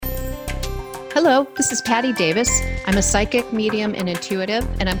Hello, this is Patty Davis. I'm a psychic, medium, and intuitive,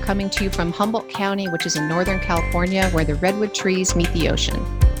 and I'm coming to you from Humboldt County, which is in Northern California, where the redwood trees meet the ocean.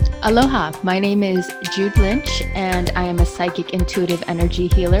 Aloha, my name is Jude Lynch, and I am a psychic intuitive energy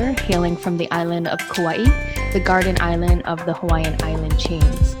healer hailing from the island of Kauai, the garden island of the Hawaiian island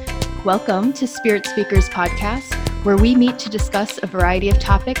chains. Welcome to Spirit Speakers Podcast, where we meet to discuss a variety of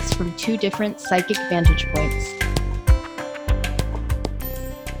topics from two different psychic vantage points.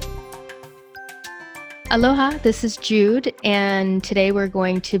 Aloha, this is Jude, and today we're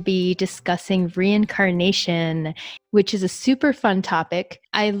going to be discussing reincarnation, which is a super fun topic.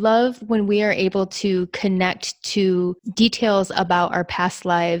 I love when we are able to connect to details about our past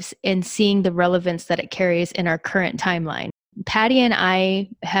lives and seeing the relevance that it carries in our current timeline. Patty and I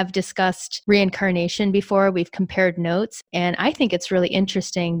have discussed reincarnation before. We've compared notes, and I think it's really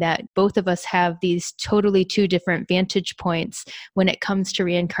interesting that both of us have these totally two different vantage points when it comes to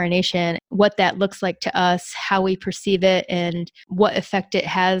reincarnation, what that looks like to us, how we perceive it, and what effect it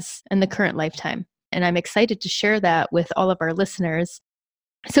has in the current lifetime. And I'm excited to share that with all of our listeners.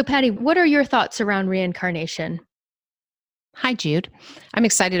 So Patty, what are your thoughts around reincarnation? Hi, Jude. I'm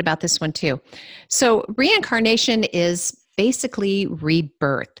excited about this one too. So reincarnation is basically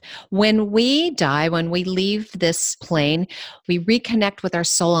rebirth. When we die, when we leave this plane, we reconnect with our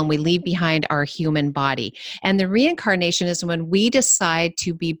soul and we leave behind our human body. And the reincarnation is when we decide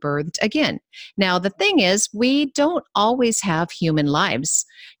to be birthed again. Now, the thing is, we don't always have human lives.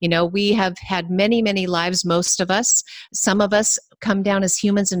 You know, we have had many, many lives, most of us. Some of us come down as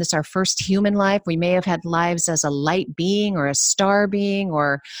humans and it's our first human life. We may have had lives as a light being or a star being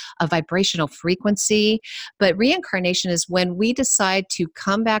or a vibrational frequency. But reincarnation is when we decide to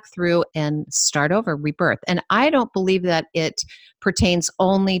come back through and start over, rebirth. And I don't believe that it pertains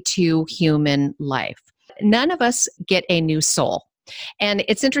only to human life. None of us get a new soul. And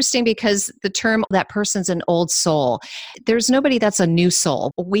it's interesting because the term, that person's an old soul, there's nobody that's a new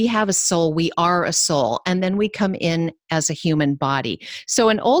soul. We have a soul, we are a soul, and then we come in as a human body. So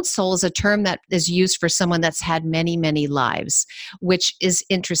an old soul is a term that is used for someone that's had many, many lives, which is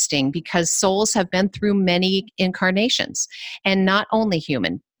interesting because souls have been through many incarnations, and not only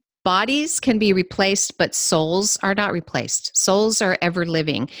human. Bodies can be replaced, but souls are not replaced. Souls are ever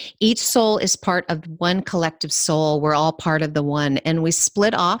living. Each soul is part of one collective soul. We're all part of the one. And we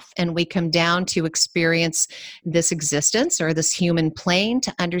split off and we come down to experience this existence or this human plane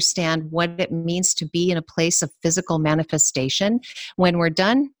to understand what it means to be in a place of physical manifestation. When we're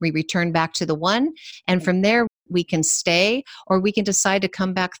done, we return back to the one. And from there, we can stay or we can decide to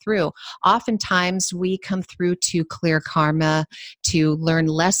come back through. Oftentimes we come through to clear karma, to learn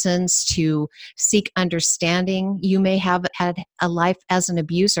lessons, to seek understanding. You may have had a life as an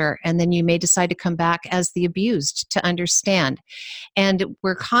abuser and then you may decide to come back as the abused to understand. And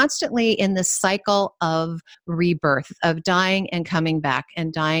we're constantly in this cycle of rebirth, of dying and coming back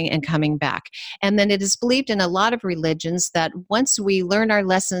and dying and coming back. And then it is believed in a lot of religions that once we learn our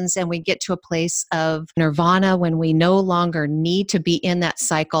lessons and we get to a place of nirvana, when we no longer need to be in that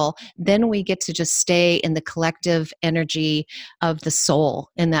cycle, then we get to just stay in the collective energy of the soul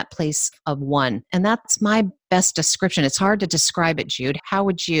in that place of one. And that's my best description. It's hard to describe it, Jude. How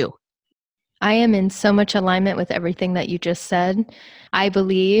would you? I am in so much alignment with everything that you just said. I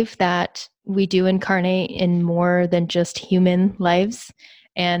believe that we do incarnate in more than just human lives.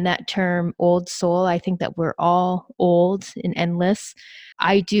 And that term old soul, I think that we're all old and endless.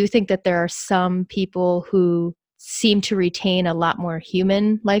 I do think that there are some people who seem to retain a lot more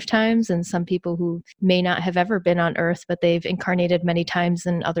human lifetimes and some people who may not have ever been on Earth, but they've incarnated many times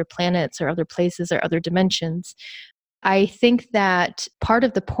in other planets or other places or other dimensions. I think that part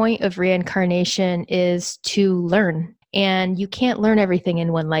of the point of reincarnation is to learn. And you can't learn everything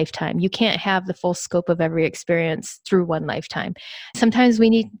in one lifetime. You can't have the full scope of every experience through one lifetime. Sometimes we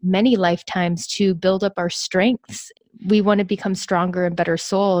need many lifetimes to build up our strengths. We want to become stronger and better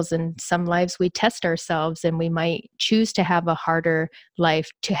souls. And some lives we test ourselves and we might choose to have a harder life,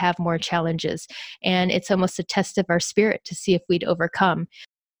 to have more challenges. And it's almost a test of our spirit to see if we'd overcome.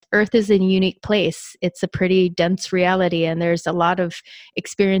 Earth is a unique place. It's a pretty dense reality, and there's a lot of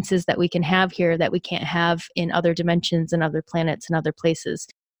experiences that we can have here that we can't have in other dimensions and other planets and other places.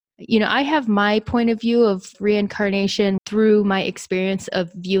 You know, I have my point of view of reincarnation through my experience of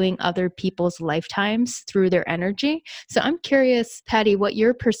viewing other people's lifetimes through their energy. So I'm curious, Patty, what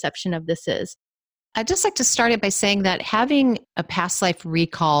your perception of this is. I'd just like to start it by saying that having a past life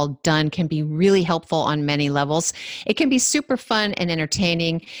recall done can be really helpful on many levels. It can be super fun and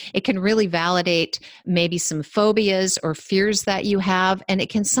entertaining. It can really validate maybe some phobias or fears that you have, and it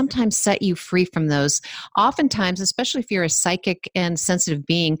can sometimes set you free from those. Oftentimes, especially if you're a psychic and sensitive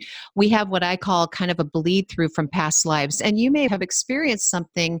being, we have what I call kind of a bleed through from past lives. And you may have experienced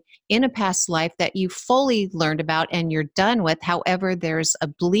something in a past life that you fully learned about and you're done with. However, there's a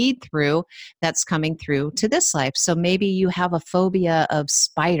bleed through that's coming through to this life. So maybe you have a phobia of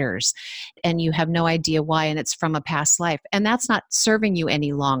spiders and you have no idea why, and it's from a past life, and that's not serving you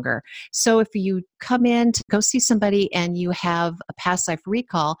any longer. So if you come in to go see somebody and you have a past life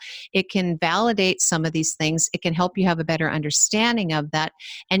recall, it can validate some of these things. It can help you have a better understanding of that,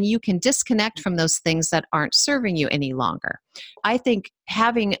 and you can disconnect from those things that aren't serving you any longer. I think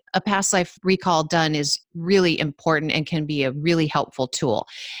having a past life recall done is really important and can be a really helpful tool.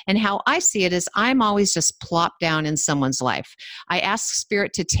 And how I see it is I'm always just plopped down in someone's life. I ask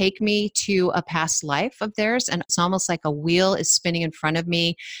Spirit to take me to a past life of theirs, and it's almost like a wheel is spinning in front of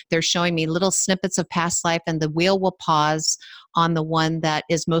me. They're showing me little snippets of past life, and the wheel will pause on the one that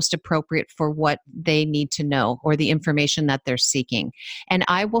is most appropriate for what they need to know or the information that they're seeking. And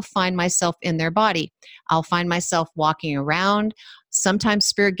I will find myself in their body. I'll find myself walking around. Sometimes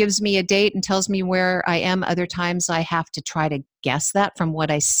Spirit gives me a date and tells me where I am. Other times I have to try to guess that from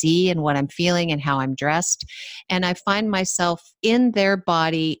what I see and what I'm feeling and how I'm dressed. And I find myself in their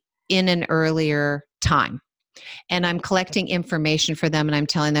body in an earlier time. And I'm collecting information for them, and I'm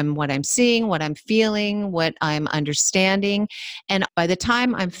telling them what I'm seeing, what I'm feeling, what I'm understanding. And by the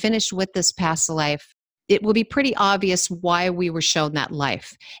time I'm finished with this past life, it will be pretty obvious why we were shown that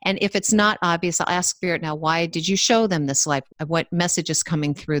life. And if it's not obvious, I'll ask Spirit, now, why did you show them this life? What message is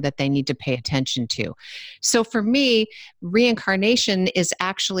coming through that they need to pay attention to? So for me, reincarnation is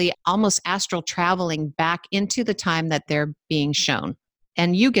actually almost astral traveling back into the time that they're being shown.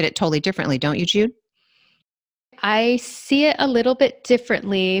 And you get it totally differently, don't you, Jude? I see it a little bit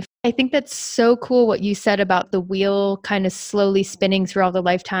differently. I think that's so cool what you said about the wheel kind of slowly spinning through all the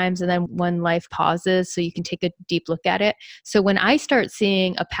lifetimes and then one life pauses so you can take a deep look at it. So when I start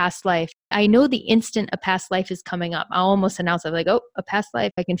seeing a past life, I know the instant a past life is coming up. I'll almost announce it like, oh, a past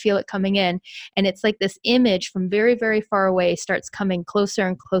life. I can feel it coming in. And it's like this image from very, very far away starts coming closer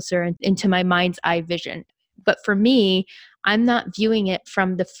and closer into my mind's eye vision. But for me, I'm not viewing it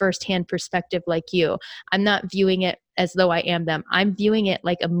from the firsthand perspective like you. I'm not viewing it as though I am them. I'm viewing it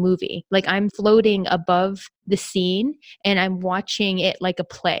like a movie. Like I'm floating above the scene and I'm watching it like a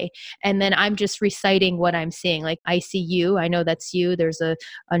play. And then I'm just reciting what I'm seeing. Like I see you. I know that's you. There's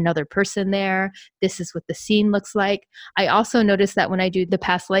another person there. This is what the scene looks like. I also notice that when I do the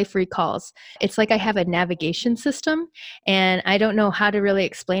past life recalls, it's like I have a navigation system and I don't know how to really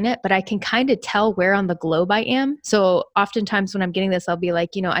explain it, but I can kind of tell where on the globe I am. So oftentimes when I'm getting this, I'll be like,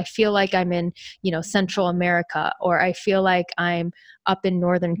 I feel like I'm in, Central America, or I feel like I'm up in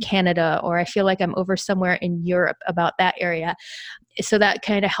northern Canada, or I feel like I'm over somewhere in Europe, about that area. So that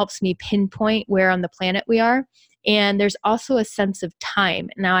kind of helps me pinpoint where on the planet we are. And there's also a sense of time.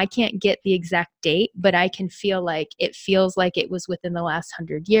 Now, I can't get the exact date, but I can feel like it feels like it was within the last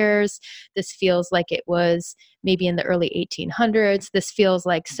 100 years. This feels like it was maybe in the early 1800s. This feels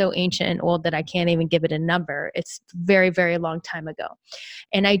like so ancient and old that I can't even give it a number. It's very, very long time ago.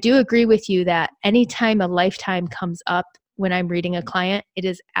 And I do agree with you that anytime a lifetime comes up when I'm reading a client, it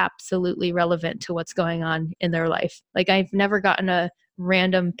is absolutely relevant to what's going on in their life. Like I've never gotten a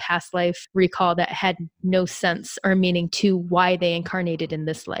random past life recall that had no sense or meaning to why they incarnated in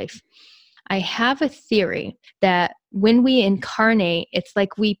this life. I have a theory that when we incarnate, it's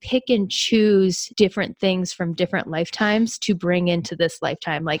like we pick and choose different things from different lifetimes to bring into this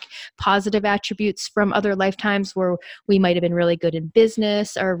lifetime, like positive attributes from other lifetimes where we might have been really good in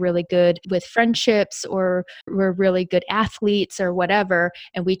business or really good with friendships or we're really good athletes or whatever.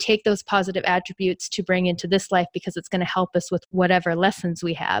 And we take those positive attributes to bring into this life because it's going to help us with whatever lessons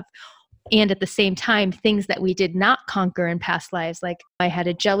we have. And at the same time, things that we did not conquer in past lives, like I had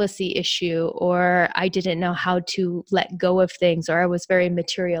a jealousy issue, or I didn't know how to let go of things, or I was very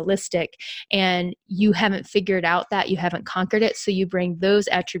materialistic, and you haven't figured out that, you haven't conquered it. So you bring those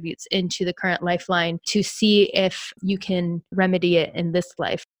attributes into the current lifeline to see if you can remedy it in this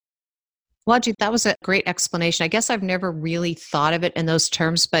life. Well, Jude, that was a great explanation. I guess I've never really thought of it in those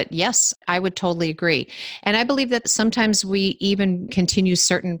terms, but yes, I would totally agree. And I believe that sometimes we even continue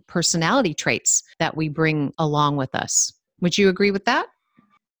certain personality traits that we bring along with us. Would you agree with that?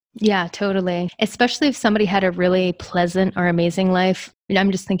 Yeah, totally. Especially if somebody had a really pleasant or amazing life.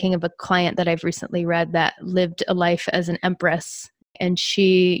 I'm just thinking of a client that I've recently read that lived a life as an empress. and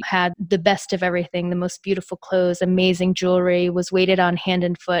she had the best of everything, the most beautiful clothes, amazing jewelry, was waited on hand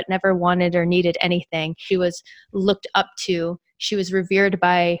and foot, never wanted or needed anything. She was looked up to. She was revered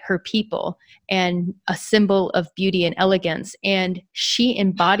by her people and a symbol of beauty and elegance. And she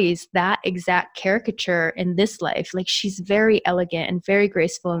embodies that exact caricature in this life. Like, she's very elegant and very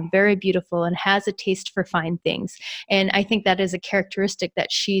graceful and very beautiful and has a taste for fine things. And I think that is a characteristic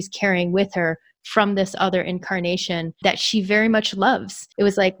that she's carrying with her from this other incarnation that she very much loves. It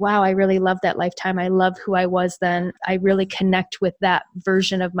was like, wow, I really love that lifetime. I love who I was then. I really connect with that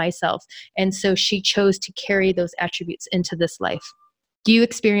version of myself. And so she chose to carry those attributes into this life. Do you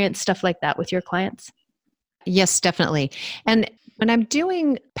experience stuff like that with your clients? Yes, definitely. And when I'm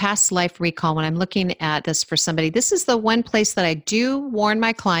doing past life recall, when I'm looking at this for somebody, this is the one place that I do warn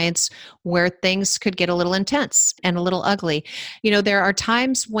my clients where things could get a little intense and a little ugly. There are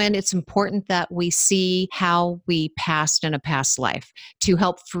times when it's important that we see how we passed in a past life to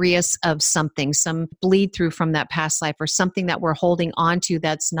help free us of something, some bleed through from that past life, or something that we're holding on to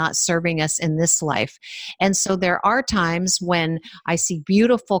that's not serving us in this life. And so there are times when I see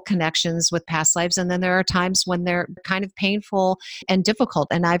beautiful connections with past lives, and then there are times when they're kind of painful and difficult.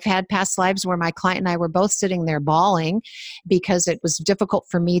 And I've had past lives where my client and I were both sitting there bawling because it was difficult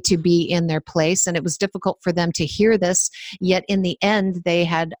for me to be in their place, and it was difficult for them to hear this. Yet in the end, they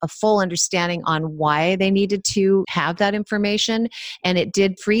had a full understanding on why they needed to have that information, and it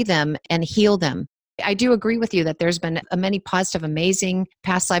did free them and heal them. I do agree with you that there's been many positive, amazing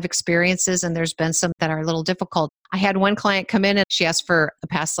past life experiences, and there's been some that are a little difficult. I had one client come in and she asked for a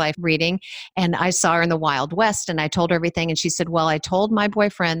past life reading, and I saw her in the Wild West, and I told her everything. And she said, well, I told my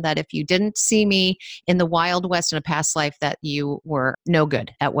boyfriend that if you didn't see me in the Wild West in a past life, that you were no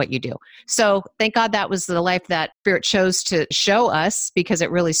good at what you do. So thank God that was the life that Spirit chose to show us, because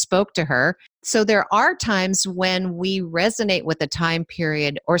it really spoke to her. So there are times when we resonate with a time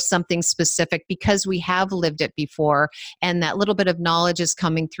period or something specific because we have lived it before, and that little bit of knowledge is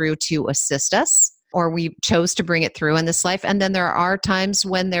coming through to assist us, or we chose to bring it through in this life. And then there are times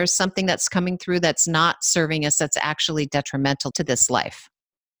when there's something that's coming through that's not serving us, that's actually detrimental to this life.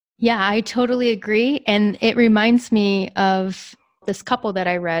 Yeah, I totally agree. And it reminds me of this couple that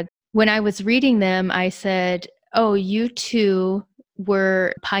I read. When I was reading them, I said, oh, you two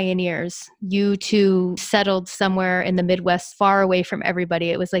were pioneers. You two settled somewhere in the Midwest, far away from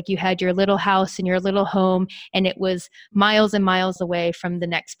everybody. It was like you had your little house and your little home, and it was miles and miles away from the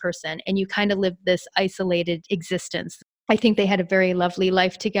next person. And you kind of lived this isolated existence. I think they had a very lovely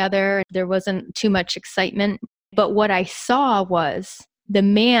life together. There wasn't too much excitement. But what I saw was the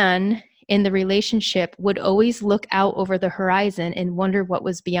man in the relationship would always look out over the horizon and wonder what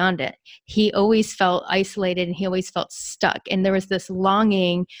was beyond it. He always felt isolated and he always felt stuck. And there was this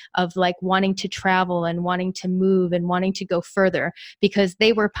longing of like wanting to travel and wanting to move and wanting to go further, because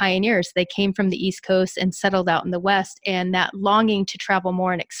they were pioneers. They came from the East Coast and settled out in the West, and that longing to travel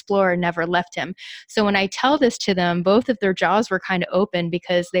more and explore never left him. So when I tell this to them, both of their jaws were kind of open,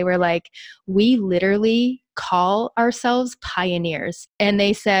 because they were like, we literally call ourselves pioneers. And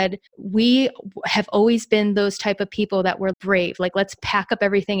they said, we have always been those type of people that were brave. Like, let's pack up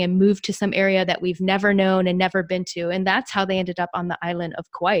everything and move to some area that we've never known and never been to. And that's how they ended up on the island of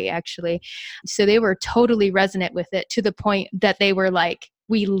Kauai, actually. So they were totally resonant with it, to the point that they were like,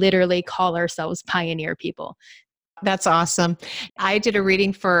 we literally call ourselves pioneer people. That's awesome. I did a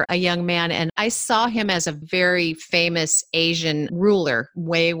reading for a young man, and I saw him as a very famous Asian ruler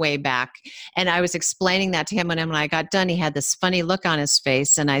way, way back. And I was explaining that to him. And when I got done, he had this funny look on his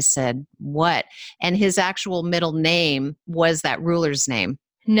face. And I said, what? And his actual middle name was that ruler's name.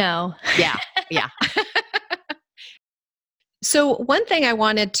 No. Yeah. Yeah. So one thing I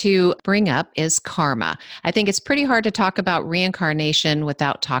wanted to bring up is karma. I think it's pretty hard to talk about reincarnation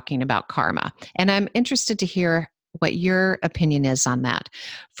without talking about karma. And I'm interested to hear what your opinion is on that.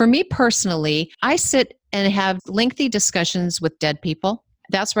 For me personally, I sit and have lengthy discussions with dead people.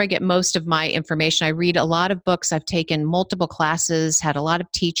 That's where I get most of my information. I read a lot of books. I've taken multiple classes, had a lot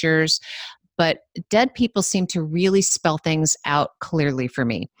of teachers, but dead people seem to really spell things out clearly for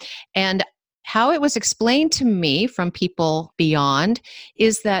me. And how it was explained to me from people beyond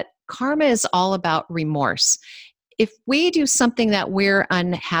is that karma is all about remorse. If we do something that we're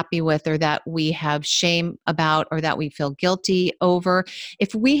unhappy with, or that we have shame about, or that we feel guilty over,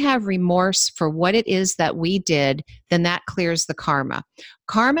 if we have remorse for what it is that we did, then that clears the karma.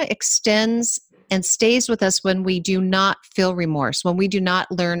 Karma extends and stays with us when we do not feel remorse, when we do not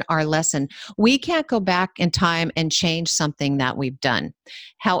learn our lesson. We can't go back in time and change something that we've done.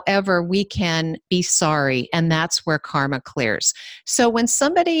 However, we can be sorry, and that's where karma clears. So when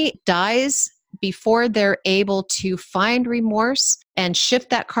somebody dies before they're able to find remorse and shift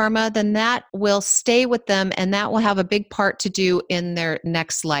that karma, then that will stay with them and that will have a big part to do in their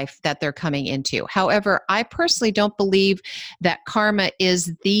next life that they're coming into. However, I personally don't believe that karma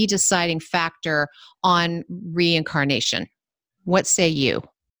is the deciding factor on reincarnation. What say you?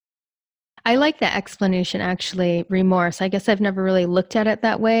 I like that explanation, actually, remorse. I guess I've never really looked at it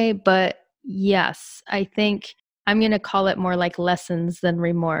that way, but yes, I think I'm going to call it more like lessons than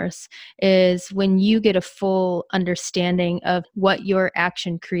remorse, is when you get a full understanding of what your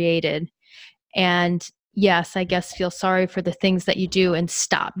action created. And yes, I guess feel sorry for the things that you do and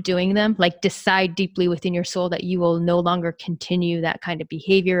stop doing them. Like decide deeply within your soul that you will no longer continue that kind of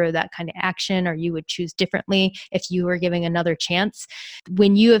behavior or that kind of action, or you would choose differently if you were giving another chance.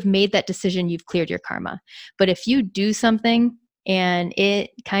 When you have made that decision, you've cleared your karma. But if you do something and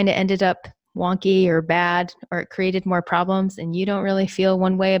it kind of ended up wonky or bad, or it created more problems and you don't really feel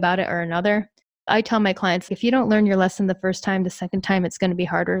one way about it or another, I tell my clients, if you don't learn your lesson the first time, the second time it's going to be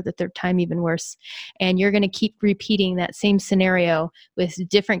harder, the third time even worse. And you're going to keep repeating that same scenario with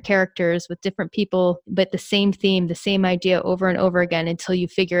different characters, with different people, but the same theme, the same idea over and over again until you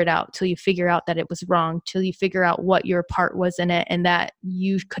figure it out, till you figure out that it was wrong, till you figure out what your part was in it and that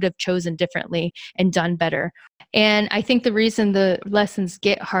you could have chosen differently and done better. And I think the reason the lessons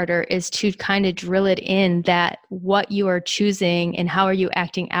get harder is to kind of drill it in that what you are choosing and how are you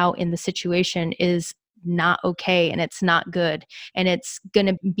acting out in the situation is not okay and it's not good. And it's going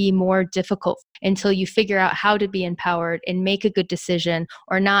to be more difficult until you figure out how to be empowered and make a good decision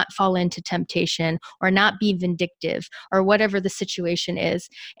or not fall into temptation or not be vindictive or whatever the situation is.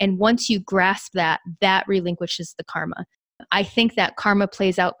 And once you grasp that, that relinquishes the karma. I think that karma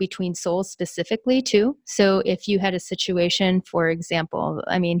plays out between souls specifically too. So if you had a situation, for example,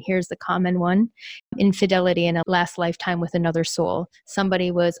 I mean, here's the common one: infidelity in a last lifetime with another soul. Somebody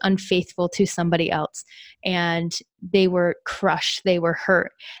was unfaithful to somebody else and they were crushed, they were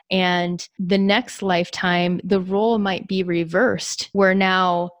hurt. And the next lifetime, the role might be reversed, where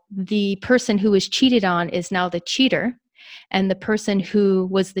now the person who was cheated on is now the cheater. And the person who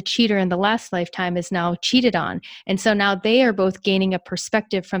was the cheater in the last lifetime is now cheated on. And so now they are both gaining a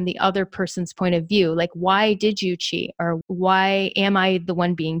perspective from the other person's point of view. Like, why did you cheat? Or why am I the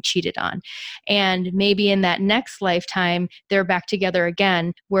one being cheated on? And maybe in that next lifetime, they're back together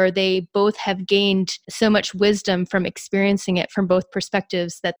again, where they both have gained so much wisdom from experiencing it from both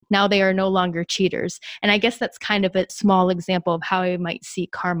perspectives that now they are no longer cheaters. And I guess that's kind of a small example of how I might see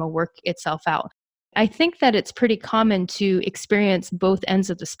karma work itself out. I think that it's pretty common to experience both ends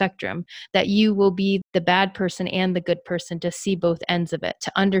of the spectrum, that you will be the bad person and the good person, to see both ends of it,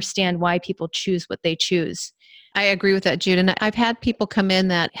 to understand why people choose what they choose. I agree with that, Jude. And I've had people come in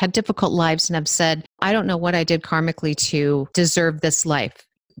that had difficult lives and have said, I don't know what I did karmically to deserve this life,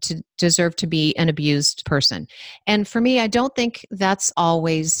 to deserve to be an abused person. And for me, I don't think that's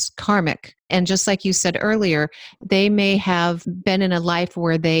always karmic. And just like you said earlier, they may have been in a life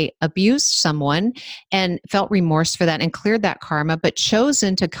where they abused someone and felt remorse for that and cleared that karma, but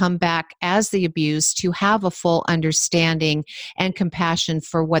chosen to come back as the abused to have a full understanding and compassion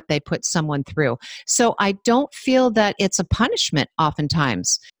for what they put someone through. So I don't feel that it's a punishment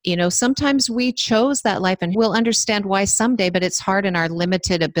oftentimes. You know, sometimes we chose that life and we'll understand why someday, but it's hard in our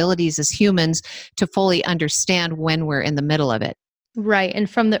limited abilities as humans to fully understand when we're in the middle of it. Right. And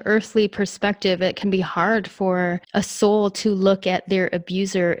from the earthly perspective, it can be hard for a soul to look at their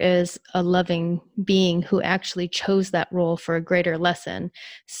abuser as a loving being who actually chose that role for a greater lesson.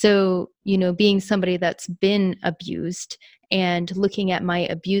 So, you know, being somebody that's been abused and looking at my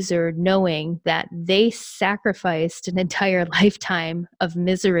abuser, knowing that they sacrificed an entire lifetime of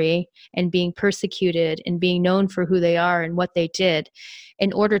misery and being persecuted and being known for who they are and what they did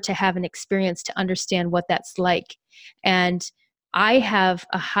in order to have an experience to understand what that's like. And I have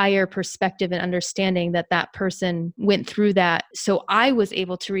a higher perspective and understanding that that person went through that. So I was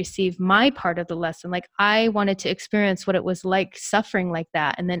able to receive my part of the lesson. Like, I wanted to experience what it was like suffering like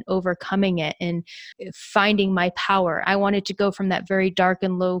that and then overcoming it and finding my power. I wanted to go from that very dark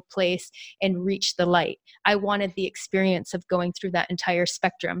and low place and reach the light. I wanted the experience of going through that entire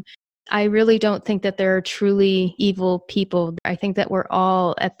spectrum. I really don't think that there are truly evil people. I think that we're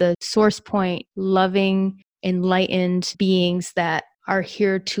all at the source point, loving, enlightened beings that are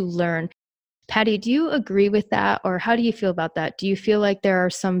here to learn. Patty, do you agree with that? Or how do you feel about that? Do you feel like there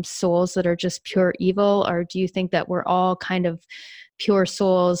are some souls that are just pure evil? Or do you think that we're all kind of pure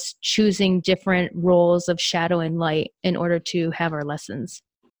souls choosing different roles of shadow and light in order to have our lessons?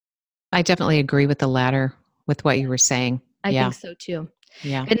 I definitely agree with the latter, with what you were saying. I Yeah. think so too.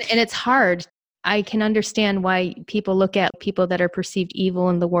 Yeah. And it's hard. I can understand why people look at people that are perceived evil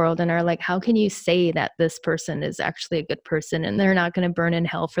in the world and are like, how can you say that this person is actually a good person and they're not going to burn in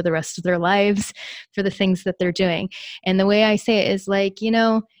hell for the rest of their lives for the things that they're doing? And the way I say it is like,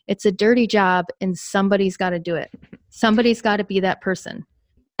 it's a dirty job and somebody's got to do it. Somebody's got to be that person.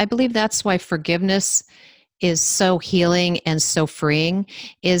 I believe that's why forgiveness is so healing and so freeing,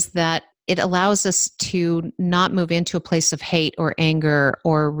 is that it allows us to not move into a place of hate or anger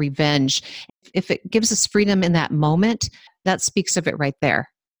or revenge. If it gives us freedom in that moment, that speaks of it right there.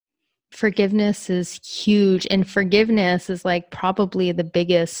 Forgiveness is huge. And forgiveness is like probably the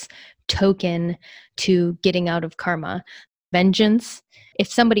biggest token to getting out of karma. Vengeance.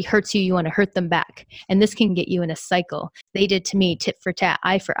 If somebody hurts you, you want to hurt them back. And this can get you in a cycle. They did to me, tit for tat,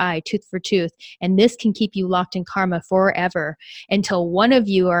 eye for eye, tooth for tooth. And this can keep you locked in karma forever until one of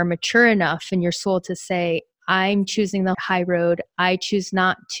you are mature enough in your soul to say, I'm choosing the high road. I choose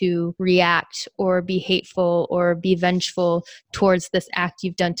not to react or be hateful or be vengeful towards this act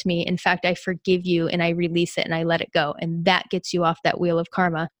you've done to me. In fact, I forgive you and I release it and I let it go. And that gets you off that wheel of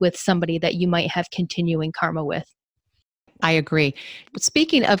karma with somebody that you might have continuing karma with. I agree.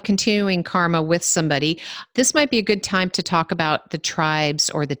 Speaking of continuing karma with somebody, this might be a good time to talk about the tribes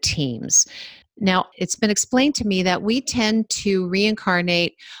or the teams. Now, it's been explained to me that we tend to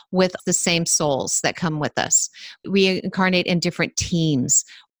reincarnate with the same souls that come with us. We incarnate in different teams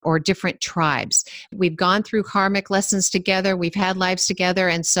or different tribes. We've gone through karmic lessons together. We've had lives together.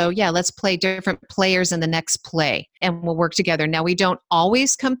 And so, let's play different players in the next play and we'll work together. Now, we don't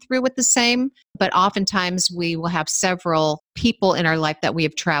always come through with the same, but oftentimes we will have several people in our life that we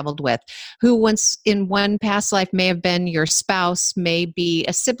have traveled with who once in one past life may have been your spouse, may be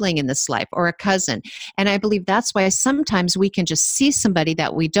a sibling in this life or a cousin. And I believe that's why sometimes we can just see somebody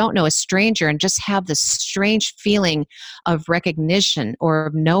that we don't know, a stranger, and just have this strange feeling of recognition or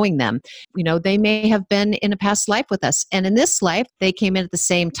of knowing them. They may have been in a past life with us. And in this life, they came in at the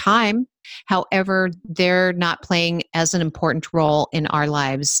same time. However, they're not playing as an important role in our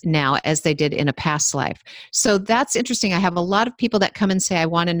lives now as they did in a past life. So that's interesting. I have a lot of people that come and say, I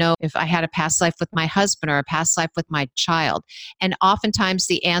want to know if I had a past life with my husband or a past life with my child. And oftentimes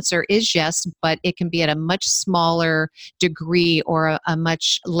the answer is yes, but it can be at a much smaller degree or a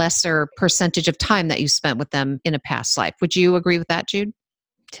much lesser percentage of time that you spent with them in a past life. Would you agree with that, Jude?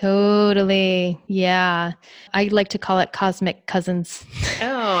 Totally. Yeah. I like to call it cosmic cousins.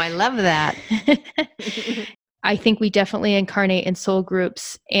 Oh, I love that. I think we definitely incarnate in soul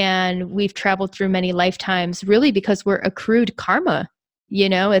groups, and we've traveled through many lifetimes really because we're accrued karma.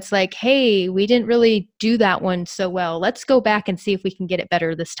 It's like, hey, we didn't really do that one so well. Let's go back and see if we can get it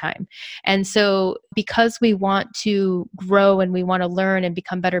better this time. And so because we want to grow and we want to learn and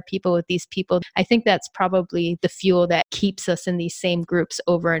become better people with these people, I think that's probably the fuel that keeps us in these same groups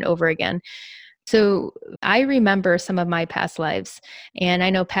over and over again. So I remember some of my past lives, and I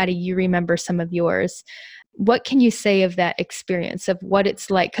know, Patty, you remember some of yours. What can you say of that experience, of what it's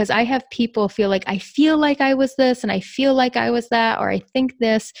like? Because I have people feel like I was this and I feel like I was that, or I think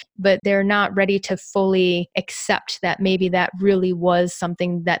this, but they're not ready to fully accept that maybe that really was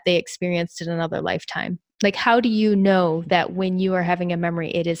something that they experienced in another lifetime. Like, how do you know that when you are having a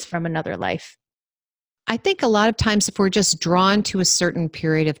memory, it is from another life? I think a lot of times if we're just drawn to a certain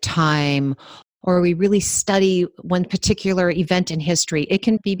period of time, or we really study one particular event in history, it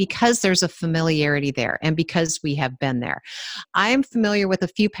can be because there's a familiarity there and because we have been there. I'm familiar with a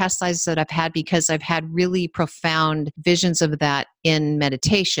few past lives that I've had because I've had really profound visions of that in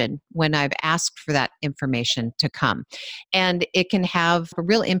meditation when I've asked for that information to come. And it can have a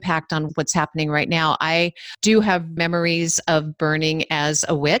real impact on what's happening right now. I do have memories of burning as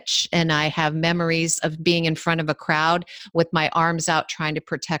a witch, and I have memories of being in front of a crowd with my arms out trying to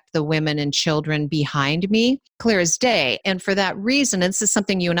protect the women and children behind me, clear as day. And for that reason, and this is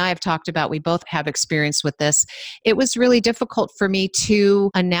something you and I have talked about, we both have experience with this, it was really difficult for me to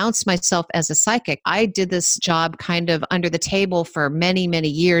announce myself as a psychic. I did this job kind of under the table for many, many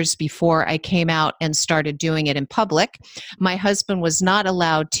years before I came out and started doing it in public. My husband was not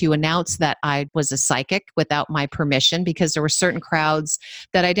allowed to announce that I was a psychic without my permission because there were certain crowds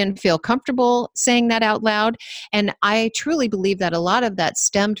that I didn't feel comfortable saying that out loud. And I truly believe that a lot of that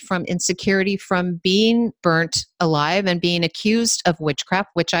stemmed from insecurity from being burnt alive and being accused of witchcraft,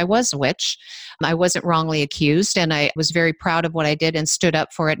 which I was a witch. I wasn't wrongly accused, and I was very proud of what I did and stood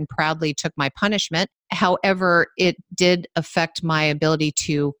up for it and proudly took my punishment. However, it did affect my ability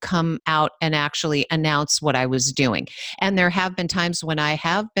to come out and actually announce what I was doing. And there have been times when I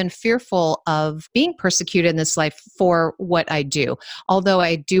have been fearful of being persecuted in this life for what I do. Although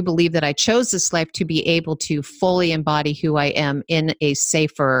I do believe that I chose this life to be able to fully embody who I am in a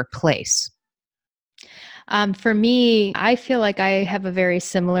safer place. For me, I feel like I have a very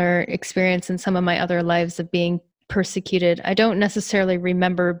similar experience in some of my other lives of being persecuted. I don't necessarily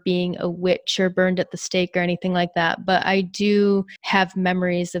remember being a witch or burned at the stake or anything like that, but I do have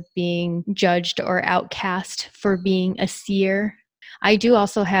memories of being judged or outcast for being a seer. I do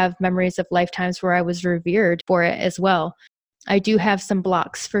also have memories of lifetimes where I was revered for it as well. I do have some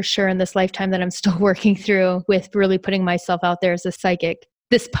blocks for sure in this lifetime that I'm still working through with really putting myself out there as a psychic.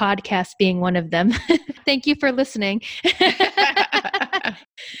 This podcast being one of them. Thank you for listening.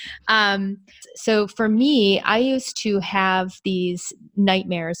 So for me, I used to have these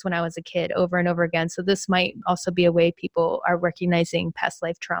nightmares when I was a kid over and over again. So this might also be a way people are recognizing past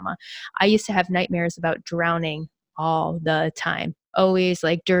life trauma. I used to have nightmares about drowning all the time. Always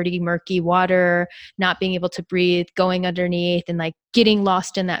like dirty, murky water, not being able to breathe, going underneath and like getting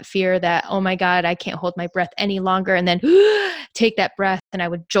lost in that fear that, oh my God, I can't hold my breath any longer. And then take that breath and I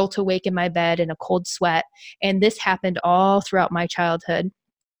would jolt awake in my bed in a cold sweat. And this happened all throughout my childhood.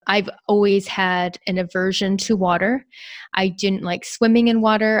 I've always had an aversion to water. I didn't like swimming in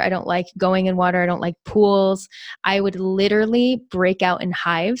water. I don't like going in water. I don't like pools. I would literally break out in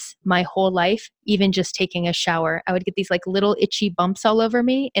hives my whole life, even just taking a shower. I would get these like little itchy bumps all over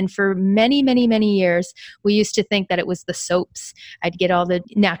me. And for many, many, many years, we used to think that it was the soaps. I'd get all the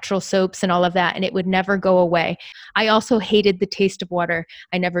natural soaps and all of that, and it would never go away. I also hated the taste of water.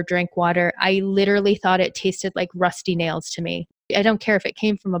 I never drank water. I literally thought it tasted like rusty nails to me. I don't care if it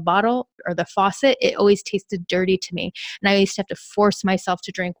came from a bottle or the faucet, it always tasted dirty to me. And I used to have to force myself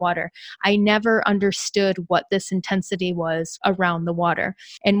to drink water. I never understood what this intensity was around the water.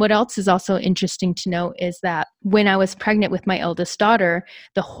 And what else is also interesting to note is that when I was pregnant with my eldest daughter,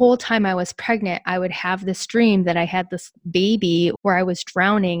 the whole time I was pregnant, I would have this dream that I had this baby where I was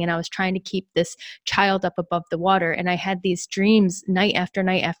drowning and I was trying to keep this child up above the water. And I had these dreams night after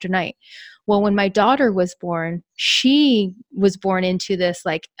night after night. Well, when my daughter was born, she was born into this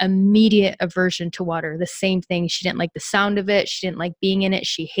like immediate aversion to water. The same thing. She didn't like the sound of it. She didn't like being in it.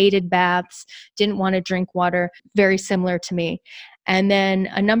 She hated baths, didn't want to drink water. Very similar to me. And then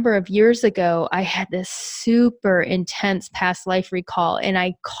a number of years ago, I had this super intense past life recall and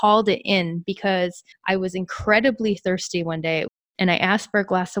I called it in because I was incredibly thirsty one day. And I asked for a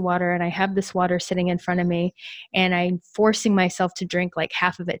glass of water and I have this water sitting in front of me and I'm forcing myself to drink like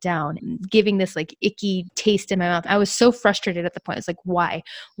half of it down, giving this like icky taste in my mouth. I was so frustrated at the point. It's like, why?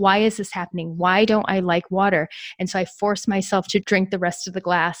 Why is this happening? Why don't I like water? And so I forced myself to drink the rest of the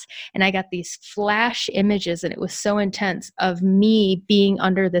glass and I got these flash images and it was so intense of me being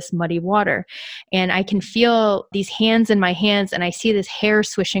under this muddy water. And I can feel these hands in my hands and I see this hair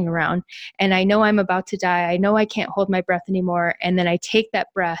swishing around and I know I'm about to die. I know I can't hold my breath anymore. And then I take that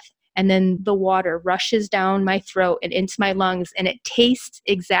breath and then the water rushes down my throat and into my lungs and it tastes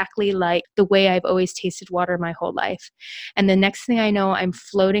exactly like the way I've always tasted water my whole life. And the next thing I know, I'm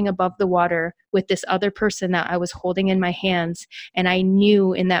floating above the water with this other person that I was holding in my hands. And I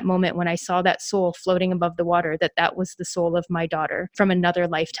knew in that moment when I saw that soul floating above the water that that was the soul of my daughter from another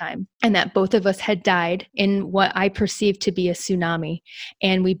lifetime and that both of us had died in what I perceived to be a tsunami.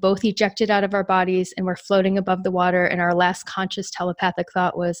 And we both ejected out of our bodies and we're floating above the water. And our last conscious telepathic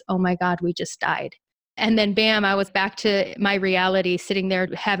thought was, oh my God, we just died. And then bam, I was back to my reality, sitting there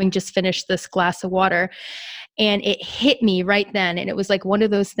having just finished this glass of water. And it hit me right then. And it was like one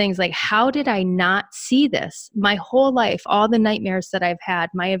of those things like, how did I not see this? My whole life, all the nightmares that I've had,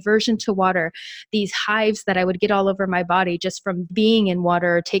 my aversion to water, these hives that I would get all over my body just from being in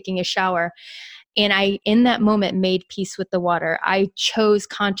water or taking a shower. And I, in that moment, made peace with the water. I chose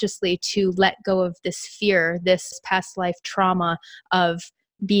consciously to let go of this fear, this past life trauma of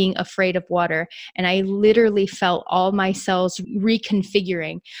being afraid of water. And I literally felt all my cells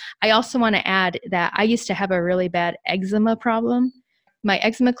reconfiguring. I also want to add that I used to have a really bad eczema problem. My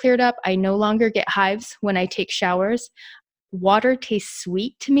eczema cleared up. I no longer get hives when I take showers. Water tastes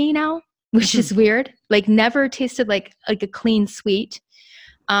sweet to me now, which is weird. Like never tasted like a clean sweet.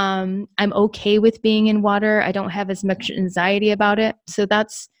 I'm okay with being in water. I don't have as much anxiety about it. So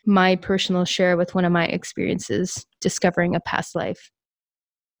that's my personal share with one of my experiences discovering a past life.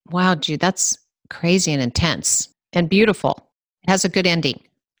 Wow, Jude, that's crazy and intense and beautiful. It has a good ending.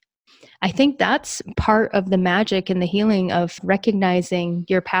 I think that's part of the magic and the healing of recognizing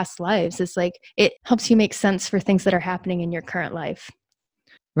your past lives. It's like it helps you make sense for things that are happening in your current life.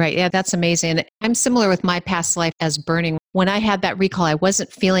 Right. Yeah, that's amazing. I'm similar with my past life as burning when I had that recall, I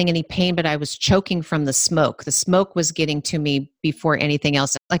wasn't feeling any pain, but I was choking from the smoke. The smoke was getting to me before anything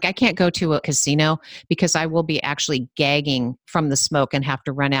else. Like I can't go to a casino because I will be actually gagging from the smoke and have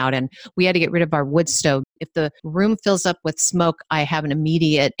to run out. And we had to get rid of our wood stove. If the room fills up with smoke, I have an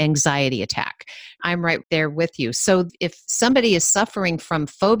immediate anxiety attack. I'm right there with you. So if somebody is suffering from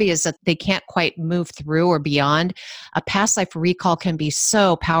phobias that they can't quite move through or beyond, a past life recall can be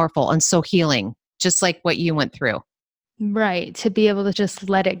so powerful and so healing, just like what you went through. Right. To be able to just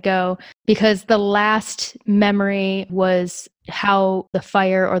let it go, because the last memory was how the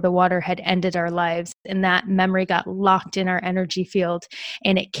fire or the water had ended our lives. And that memory got locked in our energy field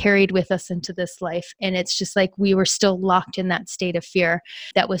and it carried with us into this life. And it's just like we were still locked in that state of fear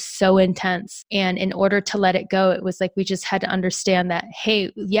that was so intense. And in order to let it go, it was like we just had to understand that,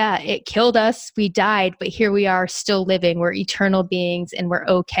 hey, yeah, it killed us. We died, but here we are still living. We're eternal beings and we're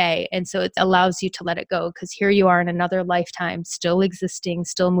okay. And so it allows you to let it go because here you are in another lifetime, still existing,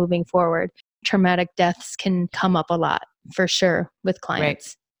 still moving forward. Traumatic deaths can come up a lot for sure with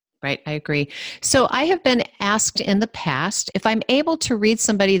clients. Right. I agree. So I have been asked in the past if I'm able to read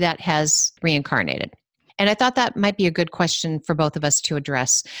somebody that has reincarnated. And I thought that might be a good question for both of us to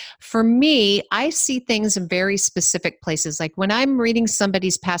address. For me, I see things in very specific places. Like when I'm reading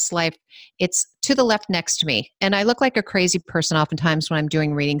somebody's past life, it's to the left next to me. And I look like a crazy person oftentimes when I'm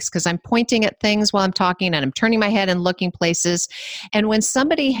doing readings because I'm pointing at things while I'm talking and I'm turning my head and looking places. And when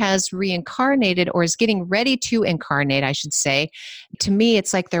somebody has reincarnated or is getting ready to incarnate, I should say, to me,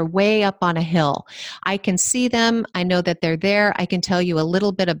 it's like they're way up on a hill. I can see them. I know that they're there. I can tell you a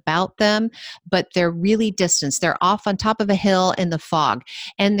little bit about them, but they're really distant. They're off on top of a hill in the fog.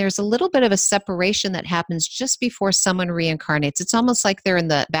 And there's a little bit of a separation that happens just before someone reincarnates. It's almost like they're in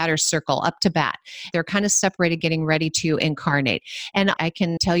the batter's circle up to bat. They're kind of separated, getting ready to incarnate. And I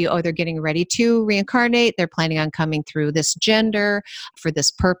can tell you, oh, they're getting ready to reincarnate. They're planning on coming through this gender for this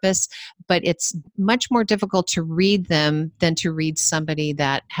purpose. But it's much more difficult to read them than to read somebody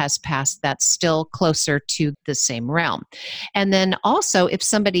that has passed that's still closer to the same realm. And then also, if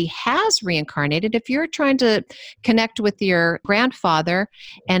somebody has reincarnated, if you're trying to connect with your grandfather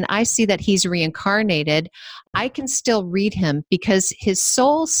and I see that he's reincarnated, I can still read him because his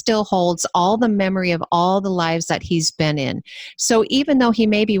soul still holds all the memory of all the lives that he's been in. So even though he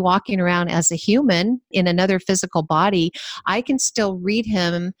may be walking around as a human in another physical body, I can still read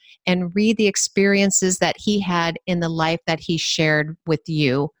him and read the experiences that he had in the life that he shared with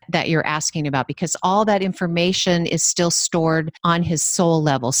you that you're asking about, because all that information is still stored on his soul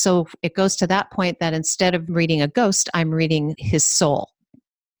level. So it goes to that point that instead of reading a ghost, I'm reading his soul.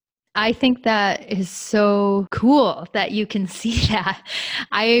 I think that is so cool that you can see that.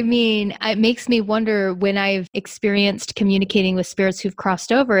 I mean, it makes me wonder when I've experienced communicating with spirits who've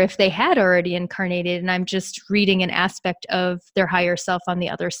crossed over, if they had already incarnated and I'm just reading an aspect of their higher self on the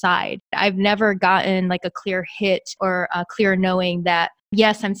other side. I've never gotten like a clear hit or a clear knowing that,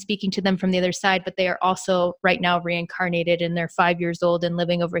 yes, I'm speaking to them from the other side, but they are also right now reincarnated and they're 5 years old and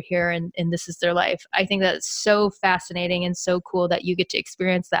living over here and this is their life. I think that's so fascinating and so cool that you get to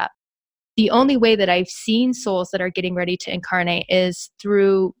experience that. The only way that I've seen souls that are getting ready to incarnate is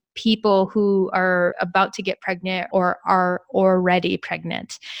through people who are about to get pregnant or are already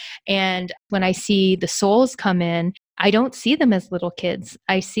pregnant. And when I see the souls come in, I don't see them as little kids.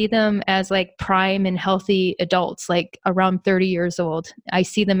 I see them as like prime and healthy adults, like around 30 years old. I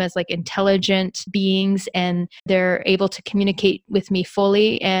see them as like intelligent beings and they're able to communicate with me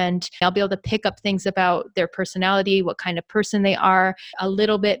fully. And I'll be able to pick up things about their personality, what kind of person they are, a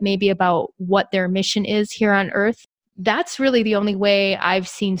little bit maybe about what their mission is here on earth. That's really the only way I've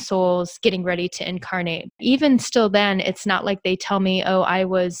seen souls getting ready to incarnate. Even still then, it's not like they tell me, oh, I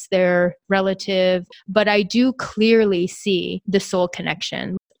was their relative, but I do clearly see the soul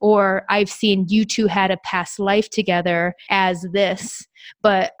connection. Or I've seen you two had a past life together as this,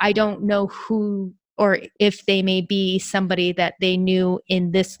 but I don't know who or if they may be somebody that they knew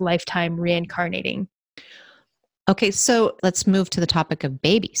in this lifetime reincarnating. Okay, so let's move to the topic of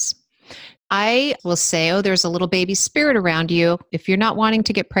babies. I will say, oh, there's a little baby spirit around you. If you're not wanting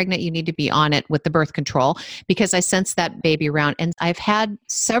to get pregnant, you need to be on it with the birth control because I sense that baby around. And I've had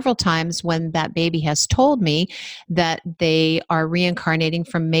several times when that baby has told me that they are reincarnating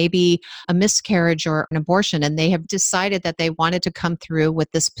from maybe a miscarriage or an abortion, and they have decided that they wanted to come through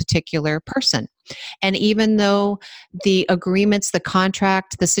with this particular person. And even though the agreements, the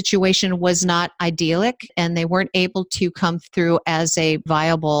contract, the situation was not idyllic and they weren't able to come through as a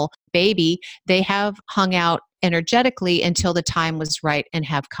viable baby, they have hung out energetically until the time was right and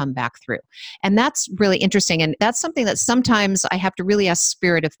have come back through. And that's really interesting. And that's something that sometimes I have to really ask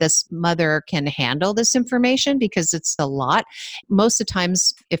spirit if this mother can handle this information, because it's a lot. Most of the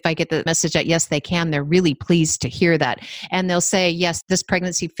times, if I get the message that yes, they can, they're really pleased to hear that. And they'll say, yes, this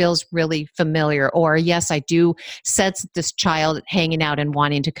pregnancy feels really familiar, or yes, I do sense this child hanging out and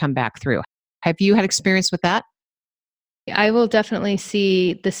wanting to come back through. Have you had experience with that? I will definitely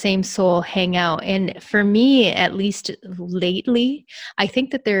see the same soul hang out. And for me, at least lately, I think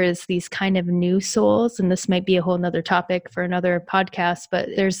that there is these kind of new souls, and this might be a whole nother topic for another podcast, but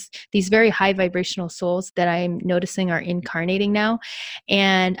there's these very high vibrational souls that I'm noticing are incarnating now.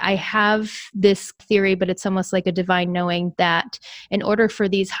 And I have this theory, but it's almost like a divine knowing that in order for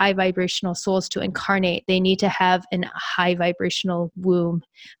these high vibrational souls to incarnate, they need to have a high vibrational womb,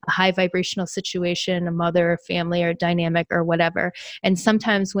 a high vibrational situation, a mother, a family, or dynamic, or whatever. And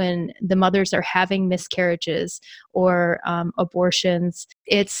sometimes when the mothers are having miscarriages or abortions,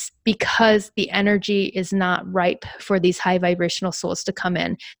 it's because the energy is not ripe for these high vibrational souls to come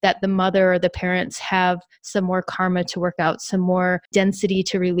in, that the mother or the parents have some more karma to work out, some more density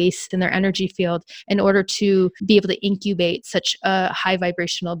to release in their energy field in order to be able to incubate such a high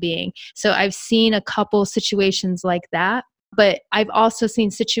vibrational being. So I've seen a couple situations like that, but I've also seen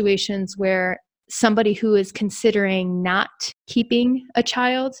situations where somebody who is considering not keeping a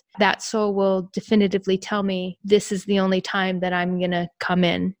child, that soul will definitively tell me, this is the only time that I'm going to come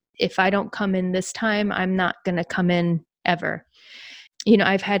in. If I don't come in this time, I'm not going to come in ever.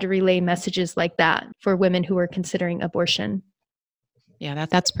 I've had to relay messages like that for women who are considering abortion. Yeah,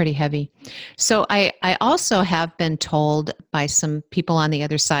 that's pretty heavy. So I also have been told by some people on the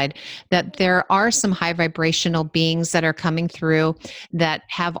other side that there are some high vibrational beings that are coming through that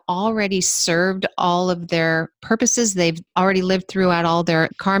have already served all of their purposes. They've already lived throughout all their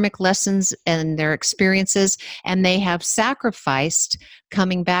karmic lessons and their experiences, and they have sacrificed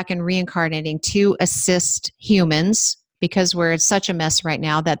coming back and reincarnating to assist humans, because we're in such a mess right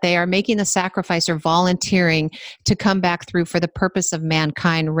now, that they are making the sacrifice or volunteering to come back through for the purpose of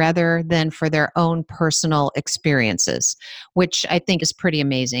mankind rather than for their own personal experiences, which I think is pretty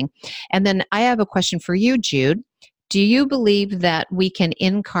amazing. And then I have a question for you, Jude. Do you believe that we can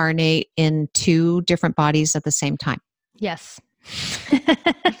incarnate in two different bodies at the same time? Yes.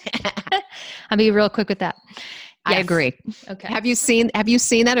 I'll be real quick with that. Yes. I agree. Okay. Have you seen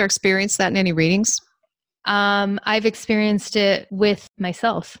that or experienced that in any readings? I've experienced it with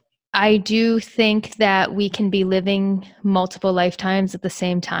myself. I do think that we can be living multiple lifetimes at the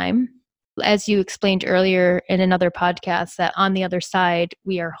same time. As you explained earlier in another podcast, that on the other side,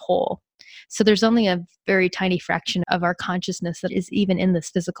 we are whole. So there's only a very tiny fraction of our consciousness that is even in this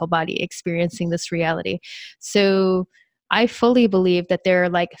physical body experiencing this reality. So I fully believe that there are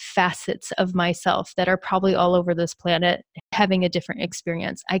like facets of myself that are probably all over this planet having a different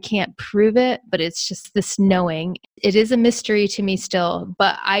experience. I can't prove it, but it's just this knowing. It is a mystery to me still,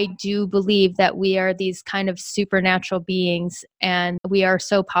 but I do believe that we are these kind of supernatural beings, and we are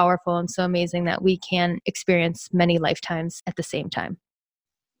so powerful and so amazing that we can experience many lifetimes at the same time.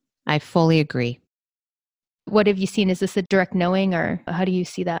 I fully agree. What have you seen? Is this a direct knowing, or how do you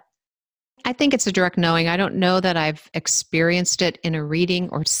see that? I think it's a direct knowing. I don't know that I've experienced it in a reading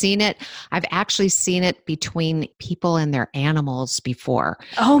or seen it. I've actually seen it between people and their animals before.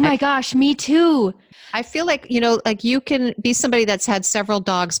 Oh my gosh, me too. I feel like, like you can be somebody that's had several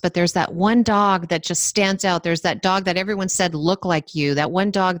dogs, but there's that one dog that just stands out. There's that dog that everyone said looked like you, that one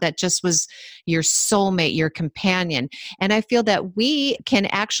dog that just was your soulmate, your companion. And I feel that we can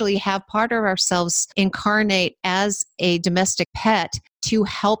actually have part of ourselves incarnate as a domestic pet to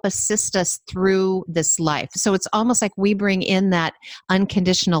help assist us through this life. So it's almost like we bring in that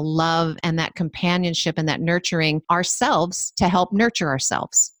unconditional love and that companionship and that nurturing ourselves to help nurture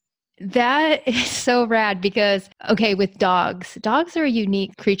ourselves. That is so rad because, okay, with dogs are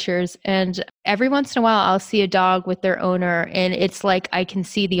unique creatures. And every once in a while, I'll see a dog with their owner, and it's like I can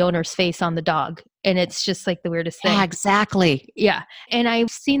see the owner's face on the dog. And it's just like the weirdest thing. Yeah, exactly. Yeah. And I've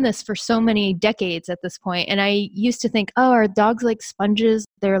seen this for so many decades at this point. And I used to think, oh, are dogs like sponges?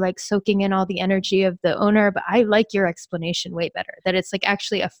 They're like soaking in all the energy of the owner. But I like your explanation way better, that it's like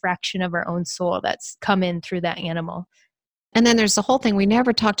actually a fraction of our own soul that's come in through that animal. And then there's the whole thing. We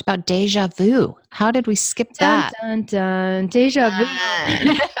never talked about deja vu. How did we skip that? Dun, dun, dun. Deja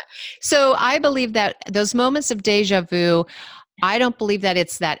vu. So I believe that those moments of deja vu, I don't believe that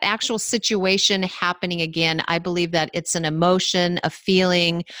it's that actual situation happening again. I believe that it's an emotion, a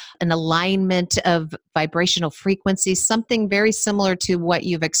feeling, an alignment of vibrational frequencies, something very similar to what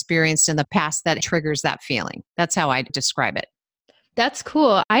you've experienced in the past that triggers that feeling. That's how I describe it. That's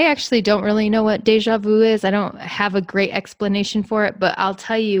cool. I actually don't really know what deja vu is. I don't have a great explanation for it, but I'll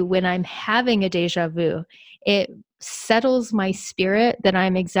tell you, when I'm having a deja vu, it settles my spirit that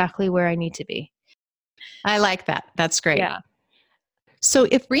I'm exactly where I need to be. I like that. That's great. Yeah. So,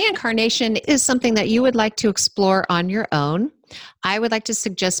 if reincarnation is something that you would like to explore on your own, I would like to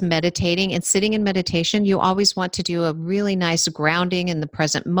suggest meditating and sitting in meditation. You always want to do a really nice grounding in the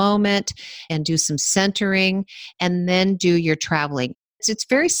present moment and do some centering and then do your traveling. It's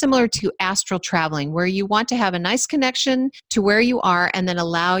very similar to astral traveling, where you want to have a nice connection to where you are and then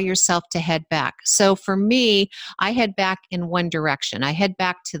allow yourself to head back. So for me, I head back in one direction. I head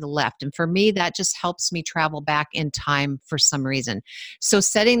back to the left. And for me, that just helps me travel back in time for some reason. So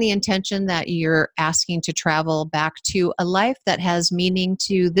setting the intention that you're asking to travel back to a life that has meaning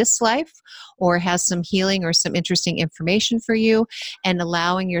to this life or has some healing or some interesting information for you, and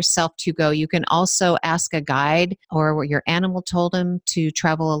allowing yourself to go. You can also ask a guide or your animal totem to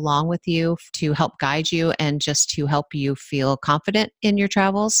travel along with you to help guide you and just to help you feel confident in your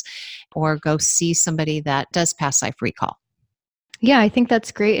travels, or go see somebody that does past life recall. Yeah, I think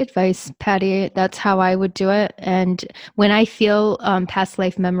that's great advice, Patty. That's how I would do it. And when I feel past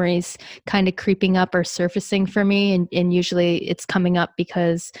life memories kind of creeping up or surfacing for me, and usually it's coming up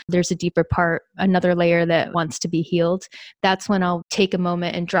because there's a deeper part, another layer that wants to be healed, that's when I'll take a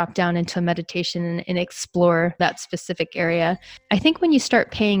moment and drop down into a meditation and explore that specific area. I think when you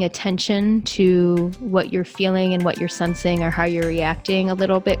start paying attention to what you're feeling and what you're sensing or how you're reacting a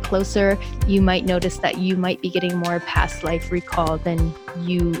little bit closer, you might notice that you might be getting more past life recall than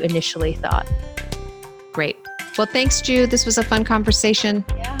you initially thought. Great. Well, thanks, Jude. This was a fun conversation.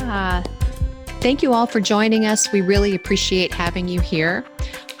 Yeah. Thank you all for joining us. We really appreciate having you here.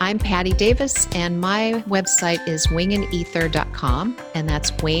 I'm Patty Davis, and my website is wingandether.com, and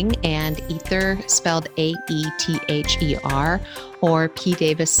that's wing and ether spelled AETHER, or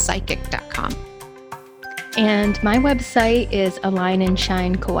pdavispsychic.com. And my website is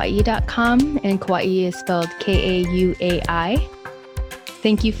alignanshinekauai.com, and Kauai is spelled Kauai.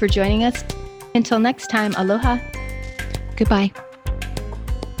 Thank you for joining us. Until next time, aloha. Goodbye.